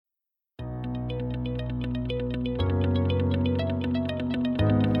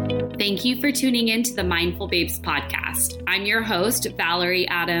Thank you for tuning in to the Mindful Babes podcast. I'm your host, Valerie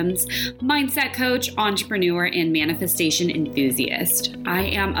Adams, mindset coach, entrepreneur, and manifestation enthusiast. I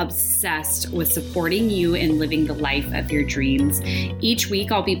am obsessed with supporting you in living the life of your dreams. Each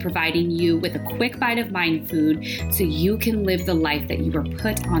week, I'll be providing you with a quick bite of mind food so you can live the life that you were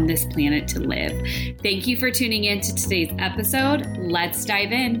put on this planet to live. Thank you for tuning in to today's episode. Let's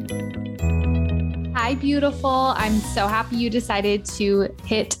dive in. Hi, beautiful. I'm so happy you decided to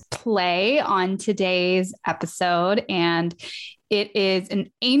hit play on today's episode. And it is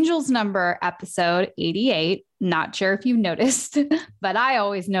an Angel's Number episode 88. Not sure if you've noticed, but I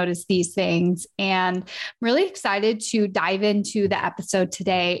always notice these things. And I'm really excited to dive into the episode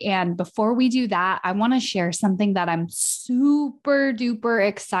today. And before we do that, I want to share something that I'm super duper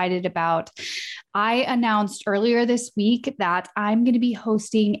excited about. I announced earlier this week that I'm going to be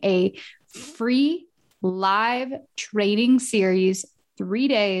hosting a free live training series, 3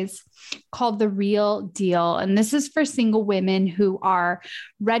 days, called The Real Deal. And this is for single women who are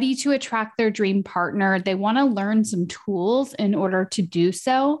ready to attract their dream partner. They want to learn some tools in order to do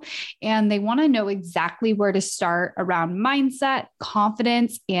so. And they want to know exactly where to start around mindset,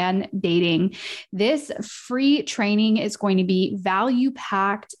 confidence, and dating. This free training is going to be value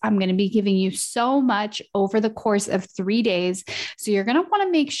packed. I'm going to be giving you so much over the course of 3 days. So you're going to want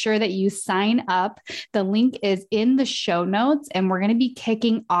to make sure that you sign up. The link is in the show notes, and we're going to be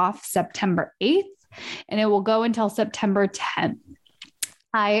kicking off September 8th, and it will go until September 10th.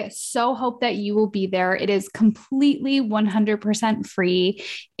 I so hope that you will be there. It is completely 100% free,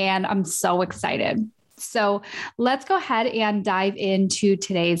 and I'm so excited. So let's go ahead and dive into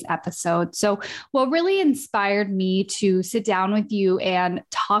today's episode. So what really inspired me to sit down with you and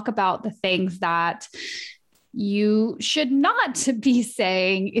talk about the things that you should not be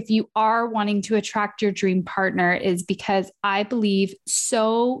saying if you are wanting to attract your dream partner is because I believe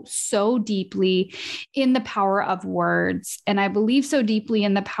so deeply in the power of words. And I believe so deeply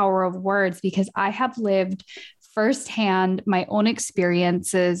in the power of words because I have lived firsthand my own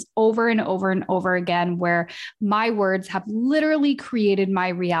experiences over and over and over again, where my words have literally created my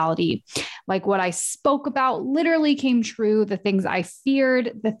reality. Like what I spoke about literally came true. The things I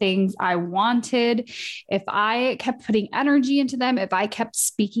feared, the things I wanted, if I kept putting energy into them, if I kept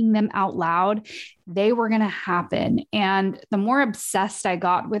speaking them out loud, they were going to happen. And the more obsessed I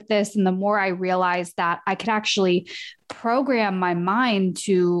got with this, and the more I realized that I could actually program my mind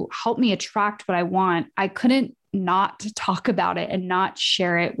to help me attract what I want, I couldn't not talk about it and not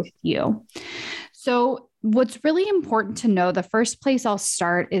share it with you. So what's really important to know, the first place I'll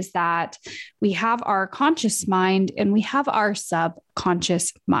start is that we have our conscious mind and we have our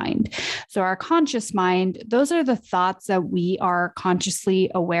subconscious mind. So our conscious mind, those are the thoughts that we are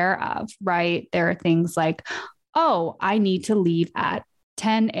consciously aware of, right? There are things like, oh, I need to leave at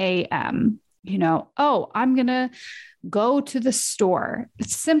 10 a.m. Oh, I'm going to go to the store.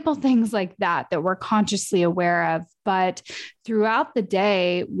 It's simple things like that we're consciously aware of. But throughout the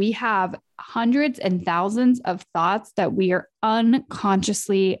day, we have hundreds and thousands of thoughts that we are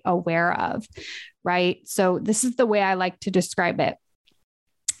unconsciously aware of, right? So this is the way I like to describe it.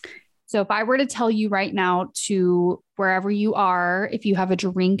 So if I were to tell you right now to wherever you are, if you have a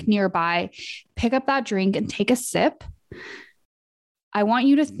drink nearby, pick up that drink and take a sip. I want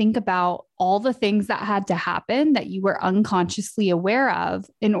you to think about all the things that had to happen that you were unconsciously aware of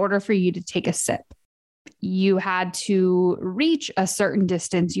in order for you to take a sip. You had to reach a certain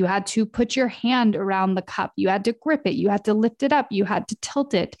distance. You had to put your hand around the cup. You had to grip it. You had to lift it up. You had to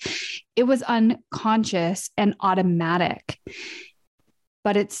tilt it. It was unconscious and automatic.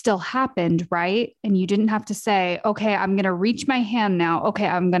 But it still happened, right? And you didn't have to say, okay, I'm going to reach my hand now. Okay,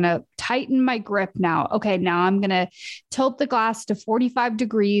 I'm going to tighten my grip now. Okay, now I'm going to tilt the glass to 45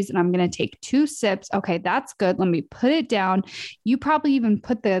 degrees and I'm going to take 2 sips. Okay, that's good. Let me put it down. You probably even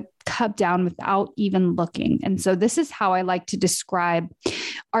put the cup down without even looking. And so this is how I like to describe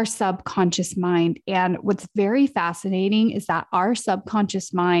our subconscious mind. And what's very fascinating is that our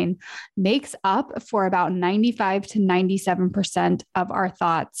subconscious mind makes up for about 95 to 97% of our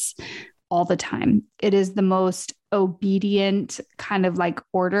thoughts all the time. It is the most obedient kind of like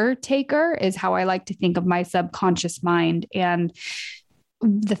order taker is how I like to think of my subconscious mind. And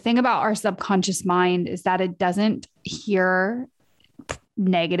the thing about our subconscious mind is that it doesn't hear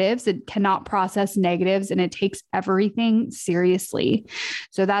negatives. It cannot process negatives and it takes everything seriously.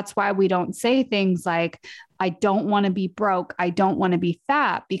 So that's why we don't say things like, I don't want to be broke. I don't want to be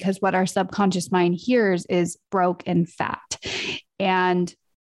fat, because what our subconscious mind hears is broke and fat. And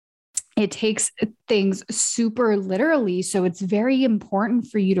it takes things super literally. So it's very important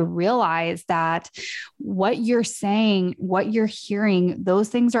for you to realize that what you're saying, what you're hearing, those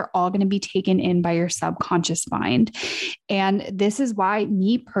things are all going to be taken in by your subconscious mind. And this is why,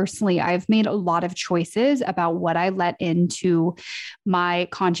 me personally, I've made a lot of choices about what I let into my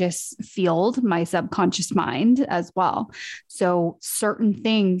conscious field, my subconscious mind as well. So certain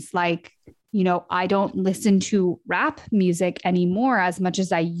things like, I don't listen to rap music anymore as much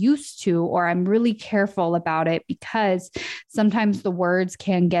as I used to, or I'm really careful about it because sometimes the words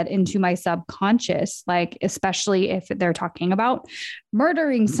can get into my subconscious, like especially if they're talking about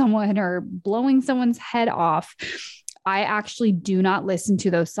murdering someone or blowing someone's head off. I actually do not listen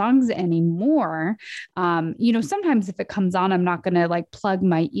to those songs anymore. Sometimes if it comes on, I'm not going to like plug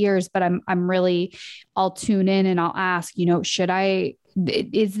my ears, but I'll tune in and I'll ask,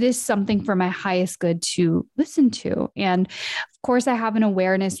 is this something for my highest good to listen to? And of course, I have an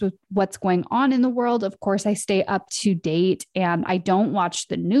awareness with what's going on in the world. Of course, I stay up to date, and I don't watch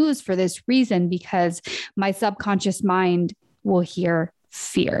the news for this reason, because my subconscious mind will hear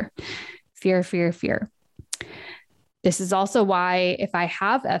fear, fear, fear, fear. This is also why if I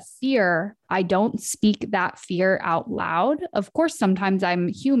have a fear, I don't speak that fear out loud. Of course, sometimes I'm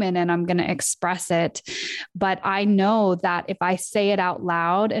human and I'm going to express it, but I know that if I say it out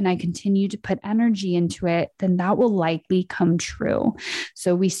loud and I continue to put energy into it, then that will likely come true.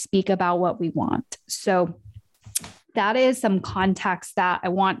 So we speak about what we want. So that is some context that I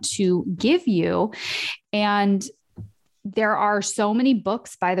want to give you. And there are so many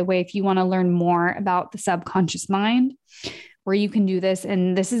books, by the way, if you want to learn more about the subconscious mind, where you can do this.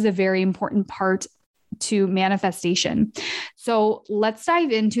 And this is a very important part to manifestation. So let's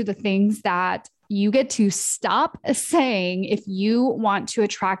dive into the things that you get to stop saying if you want to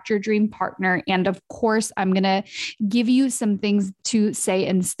attract your dream partner. And of course, I'm going to give you some things to say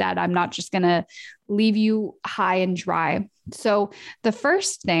instead. I'm not just going to leave you high and dry. So this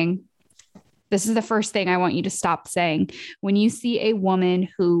is the first thing I want you to stop saying. When you see a woman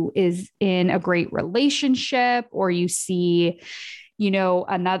who is in a great relationship, or you see,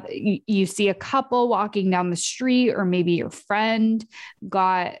 you see a couple walking down the street, or maybe your friend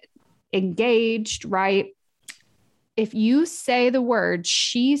got engaged, right? If you say the word,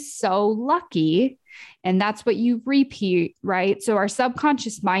 "she's so lucky," and that's what you repeat, right? So our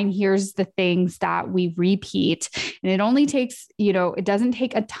subconscious mind hears the things that we repeat, and it only takes, it doesn't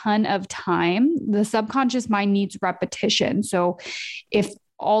take a ton of time. The subconscious mind needs repetition. So if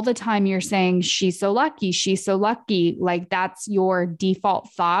all the time you're saying, "she's so lucky," like that's your default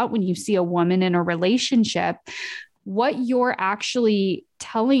thought when you see a woman in a relationship, what you're actually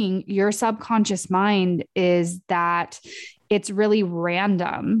telling your subconscious mind is that it's really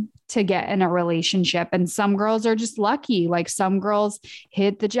random to get in a relationship. And some girls are just lucky. Like some girls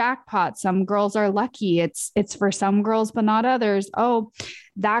hit the jackpot. Some girls are lucky. It's for some girls, but not others. Oh,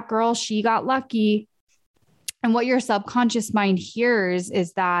 that girl, she got lucky. And what your subconscious mind hears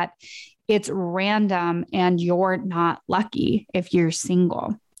is that it's random and you're not lucky if you're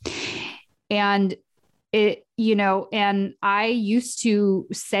single. And and I used to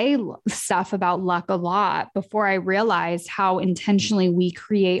say stuff about luck a lot before I realized how intentionally we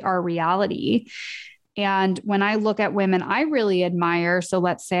create our reality. And when I look at women I really admire, so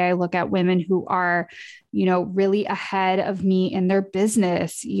let's say I look at women who are, really ahead of me in their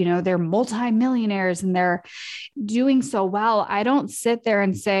business, they're multimillionaires and they're doing so well. I don't sit there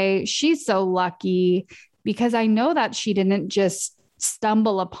and say, "she's so lucky," because I know that she didn't just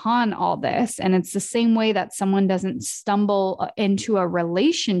stumble upon all this. And it's the same way that someone doesn't stumble into a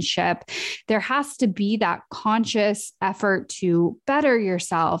relationship. There has to be that conscious effort to better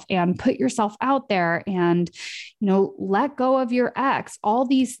yourself and put yourself out there and, let go of your ex, all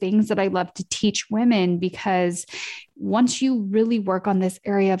these things that I love to teach women, because once you really work on this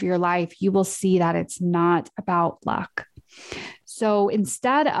area of your life, you will see that it's not about luck. So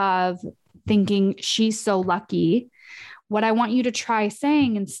instead of thinking, "she's so lucky," what I want you to try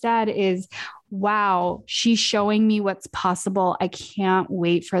saying instead is, "wow, she's showing me what's possible. I can't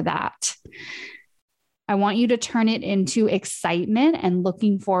wait for that." I want you to turn it into excitement and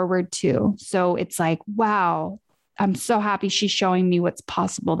looking forward to. So it's like, "wow, I'm so happy she's showing me what's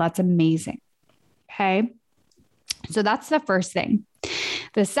possible. That's amazing." Okay. So that's the first thing.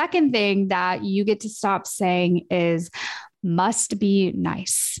 The second thing that you get to stop saying is, "must be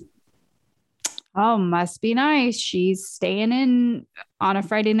nice." Oh, must be nice. She's staying in on a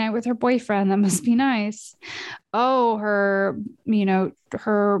Friday night with her boyfriend. That must be nice. Oh, her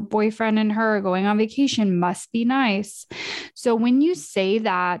boyfriend and her are going on vacation. Must be nice. So when you say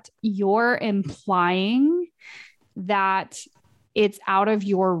that, you're implying that it's out of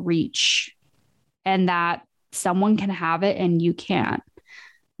your reach and that someone can have it and you can't.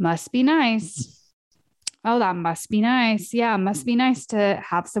 Must be nice. Oh, that must be nice. Yeah, must be nice to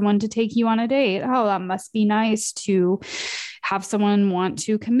have someone to take you on a date. Oh, that must be nice to have someone want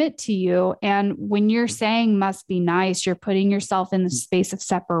to commit to you. And when you're saying must be nice, you're putting yourself in the space of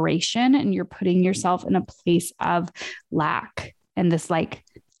separation and you're putting yourself in a place of lack and this like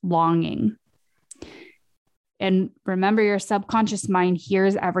longing. And remember, your subconscious mind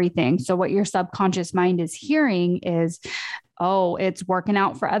hears everything. So what your subconscious mind is hearing is, oh, it's working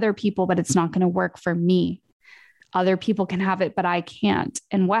out for other people, but it's not going to work for me. Other people can have it, but I can't.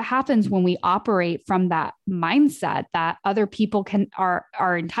 And what happens when we operate from that mindset that other people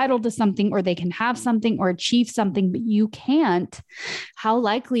are entitled to something, or they can have something or achieve something, but you can't? How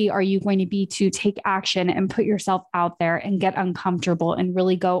likely are you going to be to take action and put yourself out there and get uncomfortable and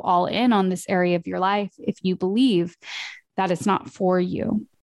really go all in on this area of your life if you believe that it's not for you?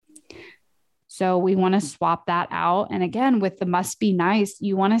 So we want to swap that out. And again, with the must be nice,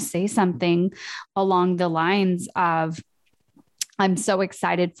 you want to say something along the lines of, I'm so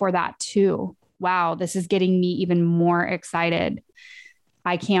excited for that too. Wow, this is getting me even more excited.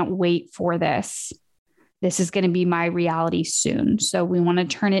 I can't wait for this. This is going to be my reality soon. So we want to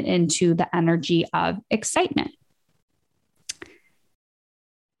turn it into the energy of excitement.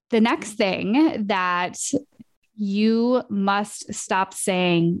 The next thing that you must stop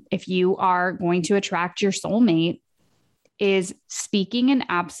saying if you are going to attract your soulmate is speaking in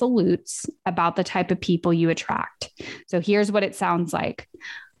absolutes about the type of people you attract. So here's what it sounds like.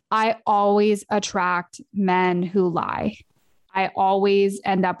 I always attract men who lie. I always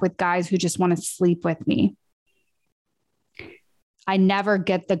end up with guys who just want to sleep with me. I never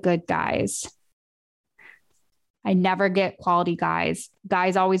get the good guys. I never get quality guys.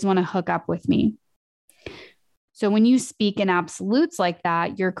 Guys always want to hook up with me. So when you speak in absolutes like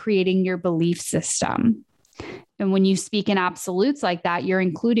that, you're creating your belief system. And when you speak in absolutes like that, you're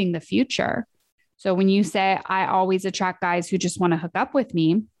including the future. So when you say, I always attract guys who just want to hook up with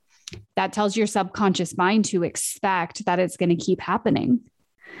me, that tells your subconscious mind to expect that it's going to keep happening.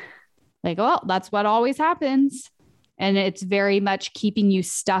 Like, well, that's what always happens. And it's very much keeping you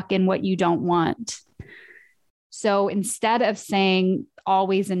stuck in what you don't want. So instead of saying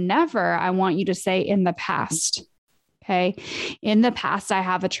always and never, I want you to say in the past. Okay. In the past, I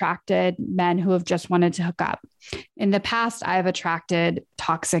have attracted men who have just wanted to hook up. In the past, I have attracted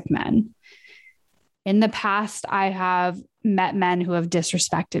toxic men. In the past, I have met men who have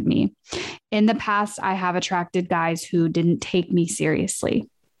disrespected me. In the past, I have attracted guys who didn't take me seriously.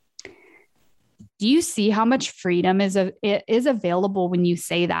 Do you see how much freedom is available when you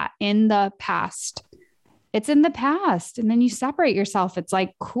say that in the past? It's in the past. And then you separate yourself. It's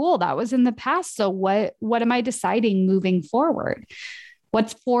like, cool, that was in the past. So what am I deciding moving forward?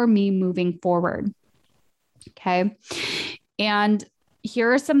 What's for me moving forward? Okay. And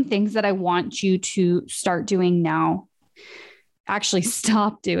here are some things that I want you to start doing now. Actually,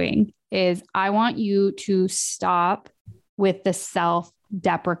 stop doing is I want you to stop with the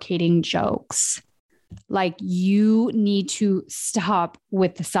self-deprecating jokes. Like, you need to stop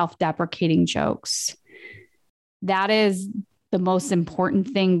with the self-deprecating jokes. That is the most important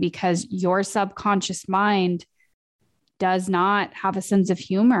thing, because your subconscious mind does not have a sense of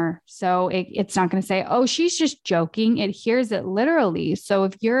humor. So it's not going to say, oh, she's just joking. It hears it literally. So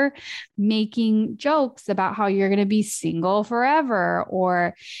if you're making jokes about how you're going to be single forever,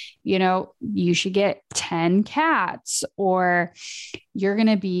 or, you should get 10 cats, or you're going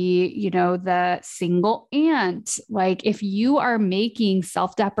to be, the single aunt. Like, if you are making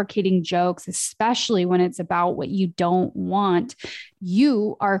self-deprecating jokes, especially when it's about what you don't want,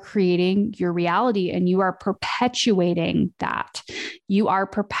 you are creating your reality and you are perpetuating that. You are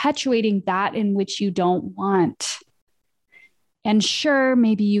perpetuating that in which you don't want. And sure,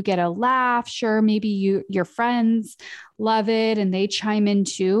 maybe you get a laugh. Sure, maybe your friends love it and they chime in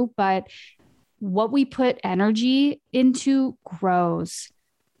too. But what we put energy into grows.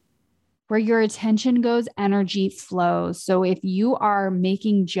 Where your attention goes, energy flows. So if you are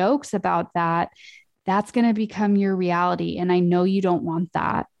making jokes about that, that's going to become your reality. And I know you don't want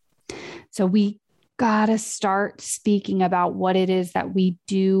that. So we got to start speaking about what it is that we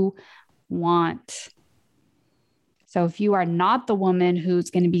do want. So if you are not the woman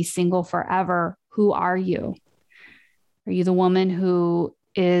who's going to be single forever, who are you? Are you the woman who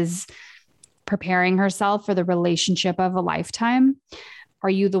is preparing herself for the relationship of a lifetime? Are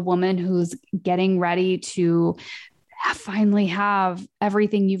you the woman who's getting ready to finally have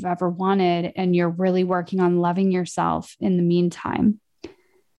everything you've ever wanted and you're really working on loving yourself in the meantime?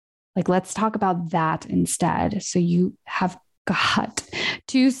 Like, let's talk about that instead. So you have got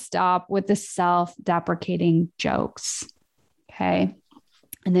to stop with the self-deprecating jokes. Okay.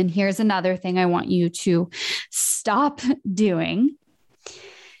 And then here's another thing I want you to stop doing.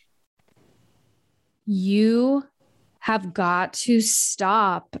 You have got to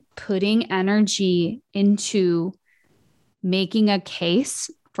stop putting energy into making a case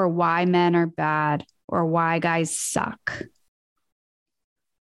for why men are bad or why guys suck.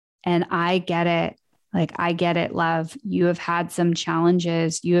 And I get it. Like, I get it, love. You have had some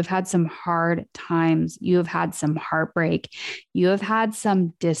challenges. You have had some hard times. You have had some heartbreak. You have had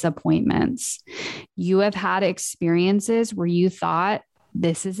some disappointments. You have had experiences where you thought,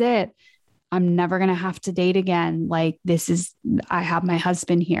 this is it. I'm never going to have to date again. Like, I have my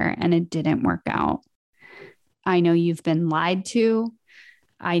husband here, and it didn't work out. I know you've been lied to.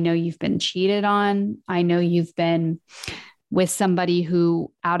 I know you've been cheated on. I know you've been with somebody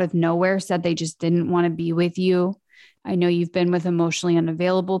who out of nowhere said they just didn't want to be with you. I know you've been with emotionally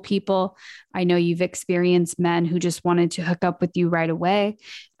unavailable people. I know you've experienced men who just wanted to hook up with you right away.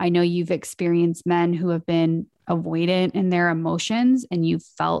 I know you've experienced men who have been avoidant in their emotions and you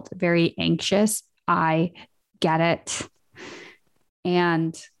felt very anxious. I get it.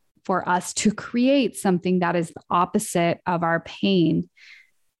 And for us to create something that is the opposite of our pain,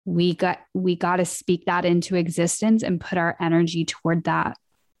 we got to speak that into existence and put our energy toward that.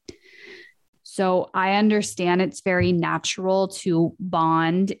 So I understand it's very natural to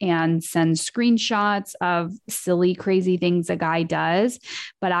bond and send screenshots of silly, crazy things a guy does,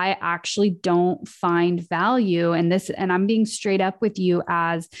 but I actually don't find value in this. And I'm being straight up with you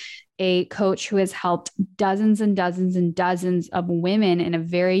as a coach who has helped dozens and dozens and dozens of women in a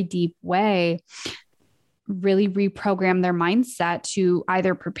very deep way really reprogram their mindset to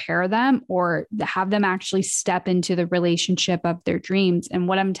either prepare them or have them actually step into the relationship of their dreams. And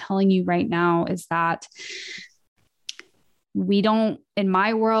what I'm telling you right now is that in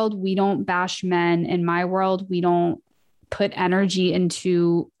my world, we don't bash men. In my world, we don't put energy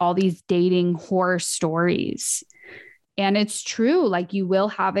into all these dating horror stories. And it's true. Like, you will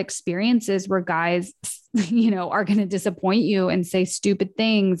have experiences where guys, are going to disappoint you and say stupid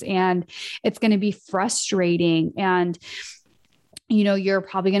things, and it's going to be frustrating. And, you're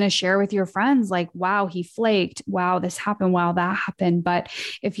probably going to share with your friends like, wow, he flaked. Wow, this happened. Wow, that happened. But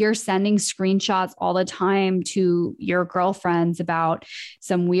if you're sending screenshots all the time to your girlfriends about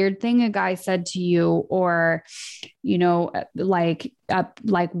some weird thing a guy said to you, or, like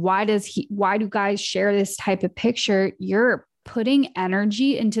why do guys share this type of picture? You're putting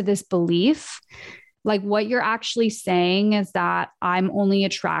energy into this belief. Like, what you're actually saying is that I'm only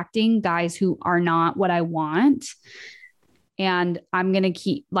attracting guys who are not what I want. And I'm going to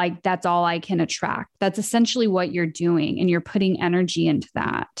keep, like, that's all I can attract. That's essentially what you're doing. And you're putting energy into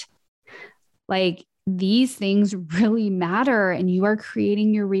that. Like, these things really matter, and you are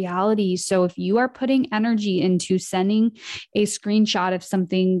creating your reality. So if you are putting energy into sending a screenshot of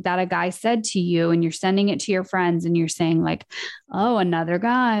something that a guy said to you, and you're sending it to your friends and you're saying like, oh, another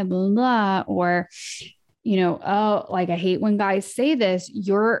guy, blah, blah, or, oh, like, I hate when guys say this,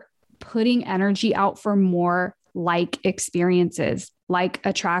 you're putting energy out for more like experiences. Like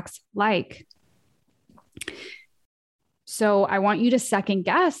attracts like. So I want you to second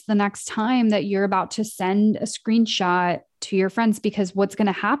guess the next time that you're about to send a screenshot to your friends, because what's going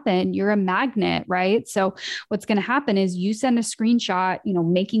to happen, you're a magnet, right? So what's going to happen is you send a screenshot,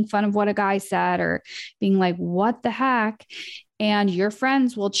 making fun of what a guy said or being like, what the heck? And your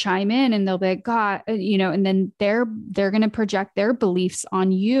friends will chime in and they'll be like, God, and then they're going to project their beliefs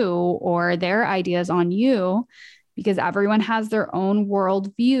on you or their ideas on you, because everyone has their own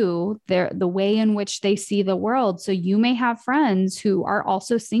worldview, the way in which they see the world. So you may have friends who are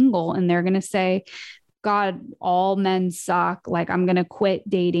also single and they're going to say, God, all men suck. Like, I'm going to quit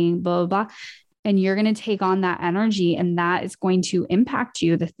dating, blah, blah, blah. And you're going to take on that energy, and that is going to impact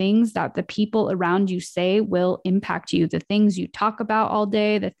you. The things that the people around you say will impact you. The things you talk about all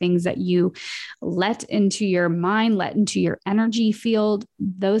day, the things that you let into your mind, let into your energy field,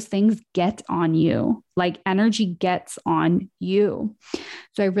 those things get on you. Like, energy gets on you.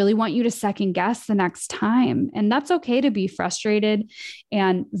 So I really want you to second guess the next time. And that's okay to be frustrated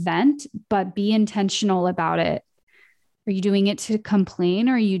and vent, but be intentional about it. Are you doing it to complain,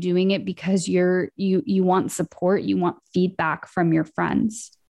 or are you doing it because you want support, you want feedback from your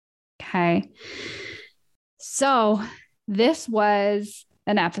friends? Okay. So this was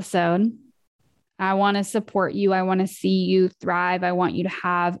an episode. I want to support you. I want to see you thrive. I want you to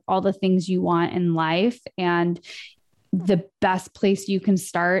have all the things you want in life. And the best place you can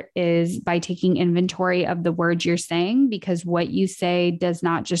start is by taking inventory of the words you're saying, because what you say does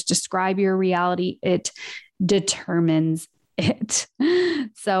not just describe your reality, it determines it.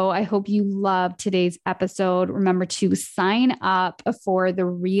 So I hope you love today's episode. Remember to sign up for the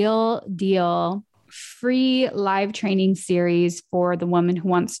Real Deal free live training series for the woman who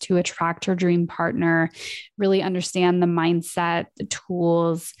wants to attract her dream partner, really understand the mindset, the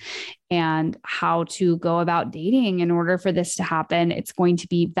tools, and how to go about dating in order for this to happen. It's going to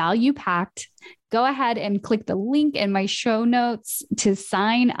be value packed. Go ahead and click the link in my show notes to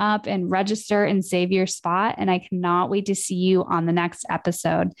sign up and register and save your spot. And I cannot wait to see you on the next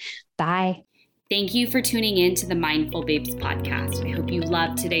episode. Bye. Thank you for tuning in to the Mindful Babes podcast. I hope you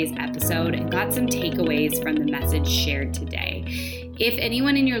loved today's episode and got some takeaways from the message shared today. If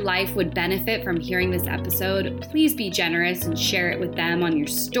anyone in your life would benefit from hearing this episode, please be generous and share it with them on your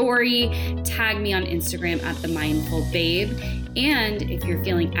story. Tag me on Instagram at The Mindful Babe. And if you're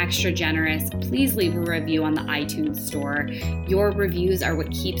feeling extra generous, please leave a review on the iTunes store. Your reviews are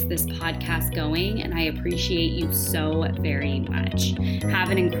what keeps this podcast going, and I appreciate you so very much.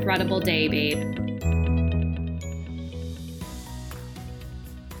 Have an incredible day, babe.